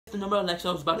The number of likes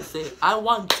I was about to say. I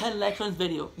want 10 likes on this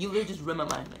video. You literally just read my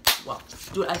mind. Like, wow.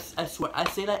 Dude, I swear. I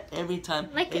say that every time.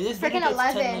 Like, this video freaking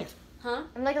gets 10 11. likes. Huh?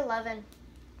 I'm like 11.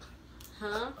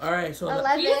 Huh? Alright, so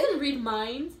 11. She doesn't read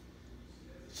minds.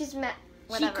 She's mad.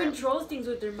 She controls things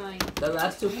with her mind. the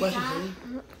last two questions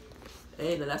ready?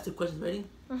 Hey, the last two questions ready?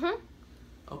 Mhm.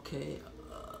 Okay.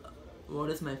 What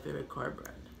is my favorite car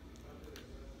brand?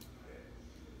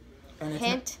 And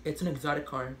Hint. It's an exotic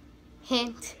car.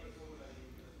 Hint.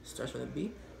 Starts with a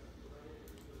B.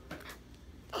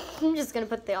 I'm just gonna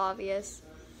put the obvious.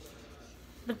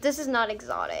 But this is not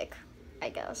exotic, I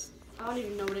guess. I don't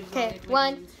even know what Okay, exotic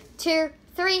 1, means. 2,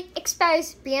 3.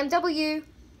 Expose. BMW.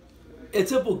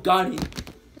 It's a Bugatti.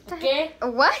 Okay. A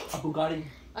what? A Bugatti.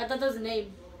 I thought that was a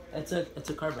name. It's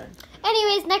a car brand.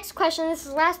 Anyways, next question. This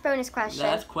is the last bonus question.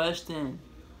 Last question.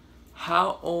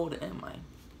 How old am I?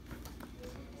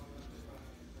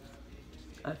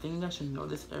 I think you guys should know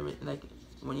this like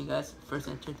when you guys first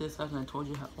entered this house and I told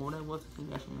you how old I was. I think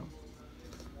you guys should know.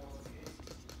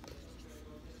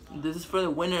 This is for the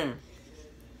winner.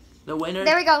 The winner.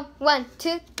 There we go. 1,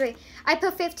 2, 3. I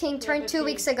put 15. Turned 2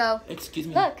 weeks ago. Excuse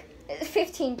me. Look,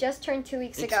 15 just turned 2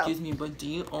 weeks ago. Excuse me, but do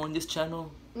you own this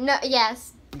channel? No.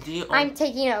 Yes. Do you own, I'm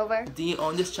taking over. Do you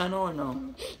own this channel or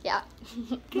no? Yeah.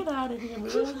 Get out of here,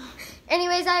 bro.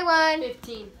 Anyways, I won.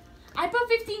 15. I put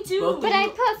 15 too. Both But I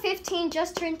put 15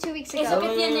 just turned 2 weeks ago. It's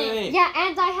okay. Wait. Yeah,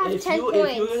 and I have 10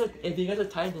 points. If you guys are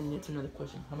tied, then it's another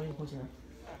question. How many points you have?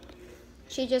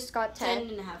 She just got 10. 10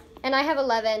 and a half. And I have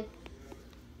 11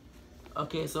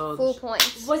 Okay, so full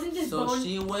points. Wasn't this so bone?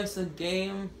 she wins the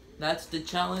game. That's the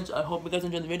challenge. I hope you guys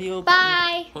enjoyed the video.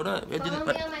 Bye. Hold up. Follow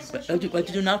me on my social What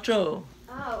did you do an outro?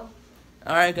 Oh.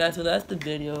 Alright guys, so that's the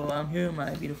video. I'm here with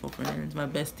my beautiful friends, my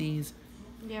besties.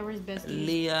 Yeah, where's Besties?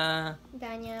 Leah,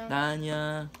 Danya.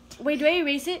 Danya. Wait, do I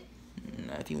erase it?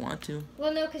 If you want to.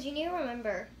 Well, no, because you need to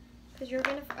remember. Because you're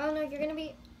going to... Oh, no, you're going to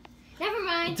be... Never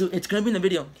mind. Dude, it's gonna be in the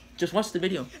video. Just watch the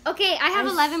video. Okay, I have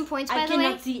 11 points, by the way. I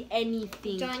cannot see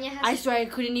anything. Danya has I swear I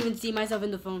couldn't even see myself in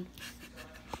the phone.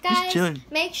 Guys, chilling.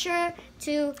 make sure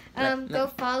to go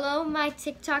follow my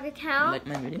TikTok account. Like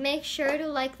my video. Make sure to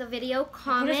like the video,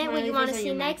 comment what you want to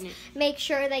see next. Make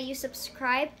sure that you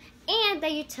subscribe and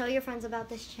that you tell your friends about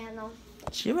this channel.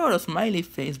 She wrote a smiley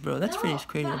face, bro. That's pretty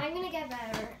crazy. But I'm gonna get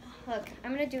better. Look,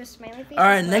 I'm gonna do a smiley face.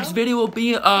 Alright, as next well. video will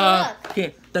be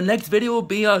okay. The next video will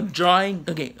be a drawing.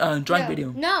 Okay, drawing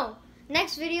video. No,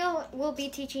 next video will be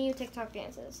teaching you TikTok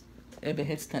dances. If it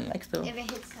hits 10 likes though. If it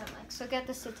hits 10 likes, so get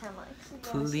this to 10 likes. If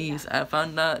you wanna see Please, that. I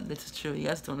found out this is true. You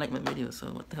guys don't like my videos, so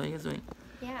what the hell are you guys doing?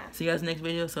 Yeah. See you guys next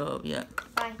video. So yeah,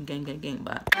 Bye. gang,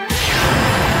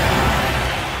 bye.